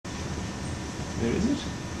Where is it?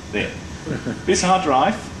 There. This hard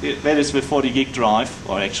drive, that is with 40 gig drive,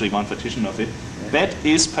 or actually one partition of it, that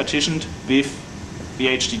is partitioned with the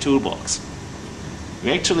HD toolbox.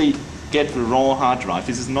 We actually get the raw hard drive.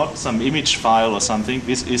 This is not some image file or something,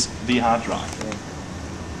 this is the hard drive.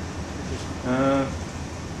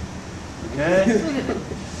 Okay.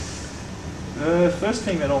 First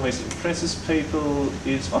thing that always impresses people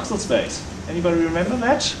is voxel space. Anybody remember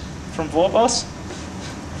that from Warboss?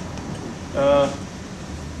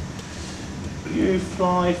 You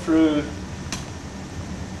fly through.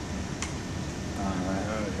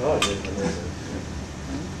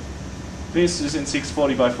 This is in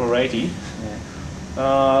 640 by 480.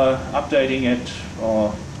 Updating at,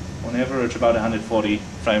 on average, about 140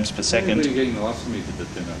 frames per second. What were you getting the last time you did the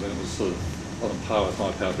demo? When it was sort of on par with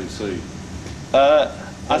my PowerPC?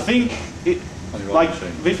 I think, like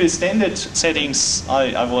with the standard settings,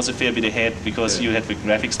 I was a fair bit ahead because you had the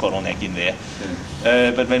graphics bottleneck in there.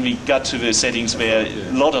 But when we got to the settings where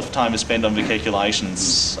a lot of time is spent on the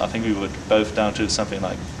calculations, I think we were both down to something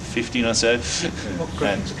like 15 or so. What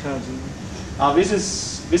graphics cards in there?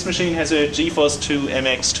 This machine has a GeForce 2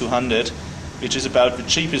 MX200, which is about the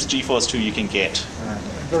cheapest GeForce 2 you can get.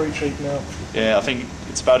 Very cheap now. Yeah, I think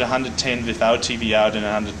it's about 110 without TV out and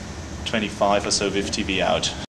 125 or so with TV out.